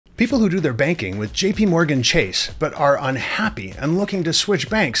People who do their banking with JP Chase but are unhappy and looking to switch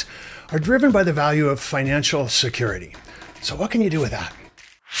banks are driven by the value of financial security. So what can you do with that?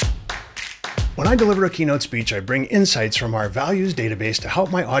 When I deliver a keynote speech, I bring insights from our values database to help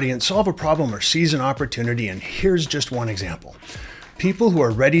my audience solve a problem or seize an opportunity, and here's just one example. People who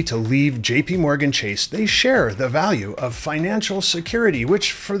are ready to leave JP Chase, they share the value of financial security,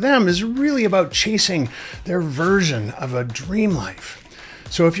 which for them is really about chasing their version of a dream life.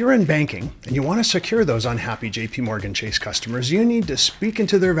 So if you're in banking and you want to secure those unhappy JP Chase customers, you need to speak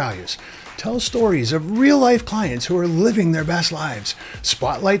into their values. Tell stories of real-life clients who are living their best lives.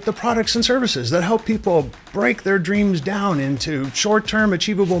 Spotlight the products and services that help people break their dreams down into short-term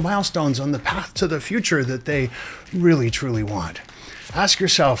achievable milestones on the path to the future that they really, truly want. Ask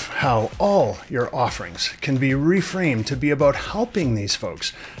yourself how all your offerings can be reframed to be about helping these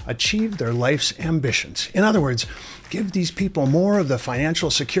folks achieve their life's ambitions. In other words, give these people more of the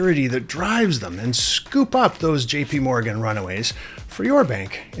financial security that drives them and scoop up those JP runaways for your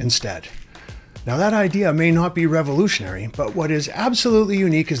bank instead. Now that idea may not be revolutionary, but what is absolutely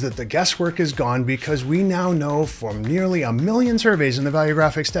unique is that the guesswork is gone because we now know from nearly 1 million surveys in the Value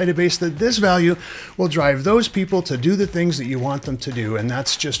Graphics database that this value will drive those people to do the things that you want them to do. And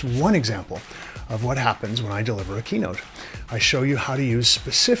that's just one example of what happens when I deliver a keynote. I show you how to use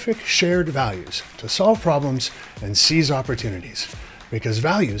specific shared values to solve problems and seize opportunities, because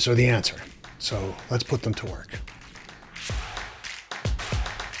values are the answer. So let's put them to work.